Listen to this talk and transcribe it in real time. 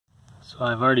So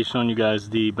I've already shown you guys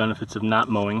the benefits of not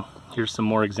mowing. Here's some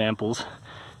more examples.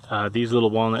 These little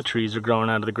walnut trees are growing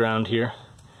out of the ground here,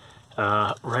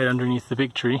 right underneath the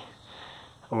big tree,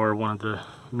 or one of the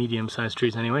medium-sized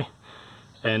trees anyway.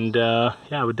 And yeah,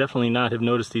 I would definitely not have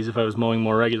noticed these if I was mowing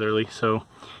more regularly. So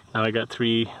now I got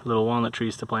 3 little walnut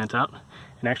trees to plant out.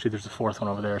 And actually there's a 4th one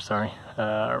over there, sorry,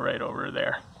 right over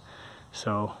there.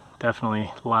 So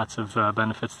definitely lots of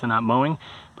benefits to not mowing,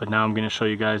 but now I'm going to show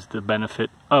you guys the benefit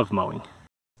of mowing.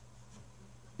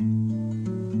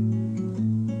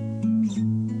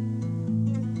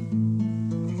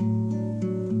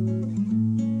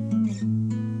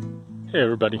 Hey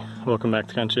everybody, welcome back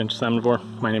to Conscientious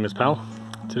Omnivore. My name is Pal.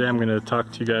 Today I'm going to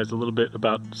talk to you guys a little bit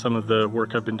about some of the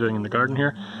work I've been doing in the garden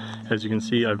here. As you can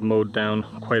see, I've mowed down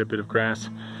quite a bit of grass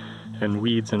and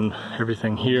weeds and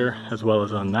everything here, as well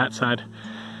as on that side.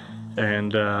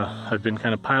 And I've been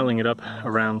kind of piling it up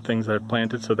around things that I've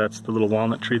planted. So that's the little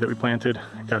walnut tree that we planted.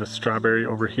 I got a strawberry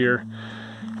over here,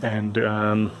 and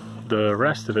the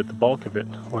rest of it, the bulk of it,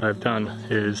 what I've done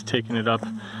is taken it up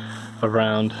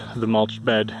around the mulched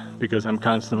bed, because I'm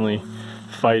constantly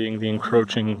fighting the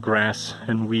encroaching grass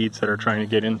and weeds that are trying to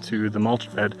get into the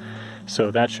mulched bed.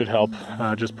 So that should help,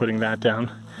 just putting that down.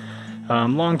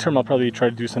 Long term I'll probably try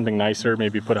to do something nicer,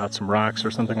 maybe put out some rocks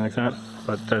or something like that,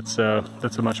 but that's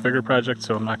a much bigger project,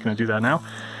 so I'm not going to do that now.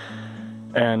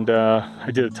 And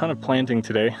I did a ton of planting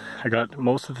today. I got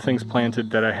most of the things planted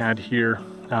that I had here,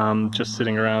 just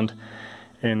sitting around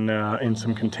in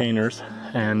some containers.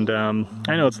 And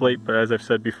I know it's late, but as I've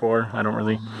said before, I don't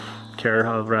really care.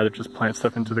 I'd rather just plant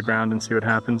stuff into the ground and see what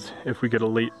happens. If we get a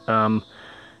late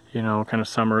you know, kind of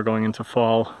summer going into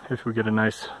fall, if we get a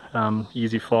nice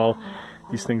easy fall,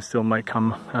 these things still might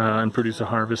come and produce a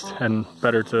harvest, and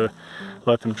better to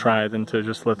let them try than to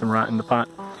just let them rot in the pot.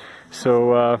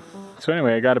 So so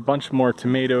anyway, I got a bunch more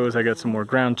tomatoes, I got some more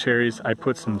ground cherries, I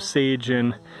put some sage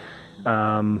in,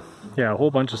 yeah, a whole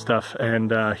bunch of stuff.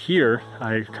 And here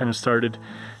I kind of started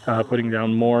putting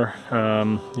down more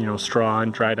you know, straw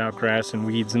and dried out grass and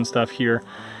weeds and stuff here.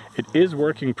 It is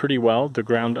working pretty well. The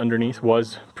ground underneath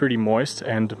was pretty moist,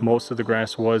 and most of the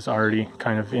grass was already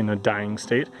kind of in a dying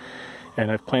state.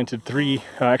 And I've planted 4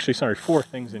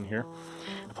 things in here.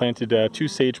 I planted 2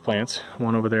 sage plants,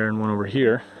 one over there and one over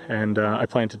here, and I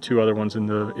planted 2 other ones in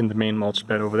the main mulch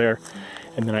bed over there.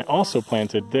 And then I also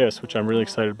planted this, which I'm really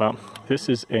excited about. This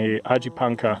is a Ají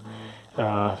panca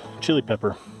chili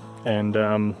pepper. And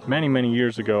many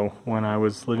years ago, when I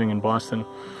was living in Boston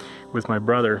with my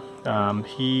brother,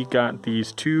 he got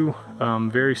these 2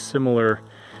 very similar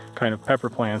kind of pepper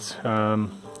plants,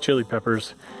 chili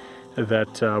peppers,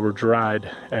 that were dried,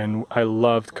 and I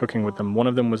loved cooking with them. One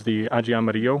of them was the Ají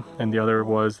amarillo, and the other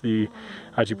was the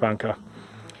Ají panca.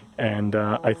 And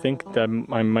I think that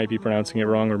I might be pronouncing it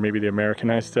wrong, or maybe the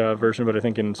Americanized version, but I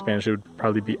think in Spanish it would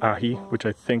probably be ají, which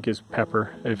I think is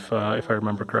pepper, if I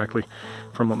remember correctly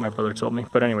from what my brother told me.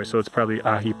 But anyway, so it's probably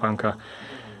Ají panca.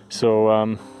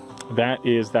 So that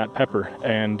is that pepper.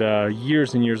 And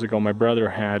years and years ago, my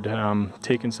brother had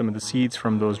taken some of the seeds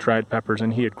from those dried peppers,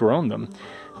 and he had grown them.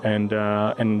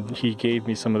 And he gave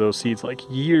me some of those seeds like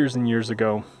years and years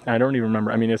ago. I don't even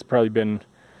remember. I mean, it's probably been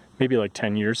maybe like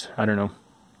 10 years. I don't know.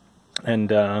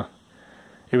 And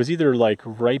it was either like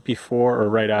right before or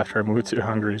right after I moved to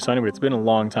Hungary. So anyway, it's been a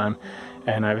long time.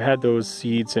 And I've had those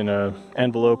seeds in an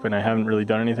envelope, and I haven't really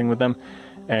done anything with them.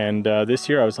 And this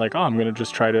year I was like, oh, I'm going to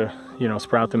just try to, you know,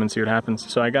 sprout them and see what happens.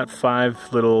 So I got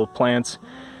 5 little plants.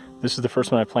 This is the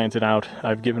first one I planted out.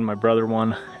 I've given my brother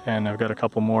one, and I've got a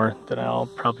couple more that I'll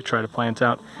probably try to plant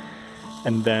out.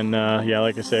 And then, yeah,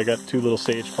 like I say, I got 2 little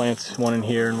sage plants, one in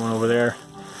here and one over there.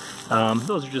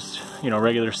 Those are just, you know,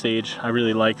 regular sage. I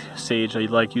really like sage. I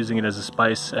like using it as a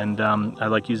spice, and I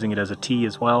like using it as a tea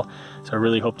as well. So I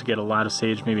really hope to get a lot of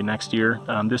sage maybe next year.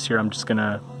 This year I'm just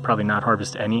gonna probably not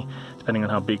harvest any, depending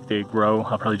on how big they grow.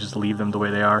 I'll probably just leave them the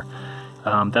way they are.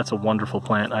 That's a wonderful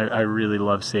plant. I really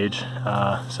love sage.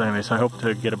 So anyway, so I hope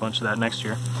to get a bunch of that next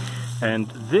year. And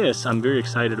this I'm very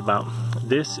excited about.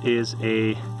 This is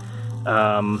a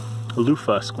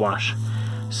Luffa squash.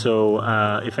 So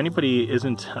if anybody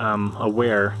isn't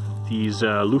aware, these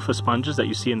Luffa sponges that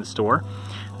you see in the store,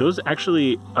 those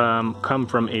actually come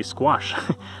from a squash.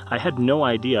 I had no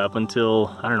idea up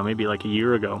until, I don't know, maybe like a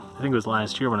year ago. I think it was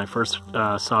last year when I first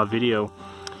saw a video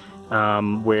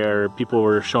where people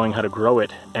were showing how to grow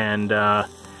it, and I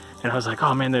was like,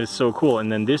 oh man, that is so cool.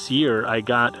 And then this year I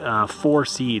got 4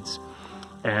 seeds,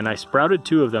 and I sprouted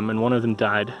 2 of them, and one of them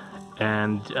died,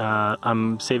 and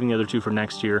I'm saving the other 2 for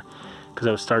next year, because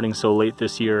I was starting so late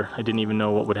this year. I didn't even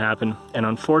know what would happen. And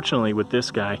unfortunately with this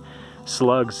guy,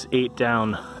 slugs ate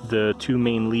down the 2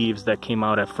 main leaves that came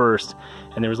out at first,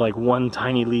 and there was like 1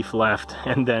 tiny leaf left,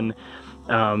 and then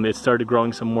it started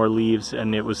growing some more leaves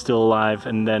and it was still alive,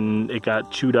 and then it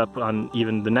got chewed up on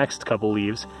even the next couple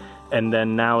leaves, and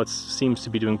then now it seems to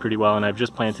be doing pretty well, and I've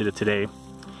just planted it today.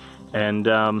 And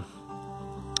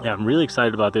yeah, I'm really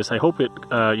excited about this. I hope it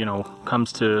you know,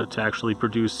 comes to actually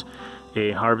produce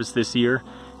a harvest this year.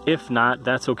 If not,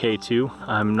 that's okay too.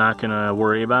 I'm not gonna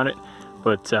worry about it,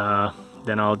 but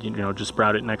then I'll, you know, just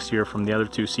sprout it next year from the other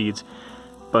 2 seeds.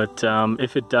 But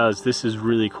if it does, this is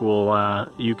really cool.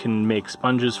 You can make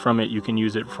sponges from it. You can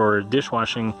use it for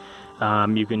dishwashing.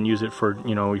 You can use it for,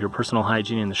 you know, your personal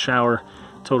hygiene in the shower.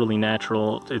 Totally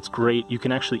natural. It's great. You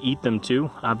can actually eat them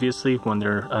too, obviously, when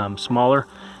they're smaller.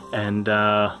 And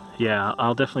yeah,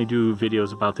 I'll definitely do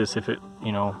videos about this if it,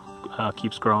 you know,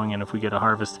 keeps growing and if we get a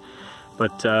harvest.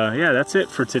 But yeah, that's it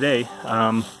for today.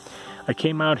 I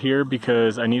came out here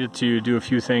because I needed to do a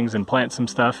few things and plant some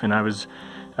stuff, and I was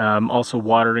also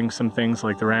watering some things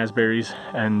like the raspberries,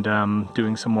 and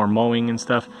doing some more mowing and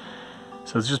stuff.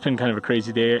 So it's just been kind of a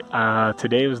crazy day.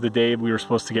 Today was the day we were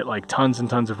supposed to get like tons and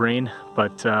tons of rain,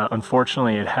 but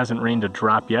unfortunately it hasn't rained a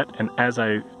drop yet. And as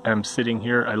I am sitting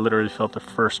here, I literally felt the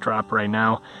first drop right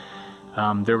now.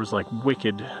 There was like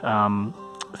wicked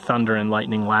thunder and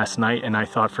lightning last night, and I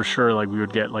thought for sure like we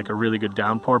would get like a really good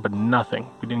downpour, but nothing.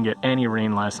 We didn't get any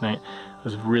rain last night. I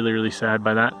was really sad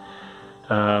by that.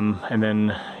 And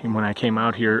then when I came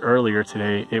out here earlier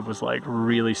today, it was like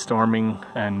really storming,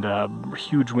 and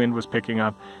huge wind was picking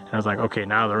up, and I was like, okay,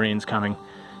 now the rain's coming,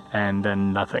 and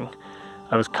then nothing.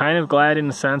 I was kind of glad in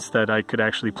the sense that I could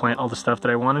actually plant all the stuff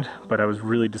that I wanted, but I was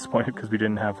really disappointed because we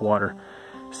didn't have water.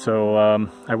 So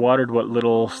I watered what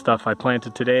little stuff I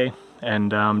planted today,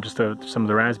 and just some of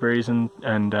the raspberries and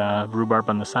rhubarb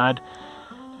on the side,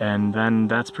 and then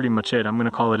that's pretty much it. I'm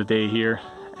gonna call it a day here,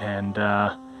 and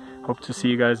hope to see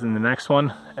you guys in the next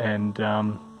one, and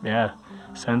yeah,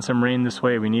 send some rain this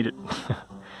way, we need it.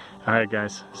 Alright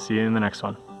guys, see you in the next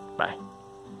one. Bye.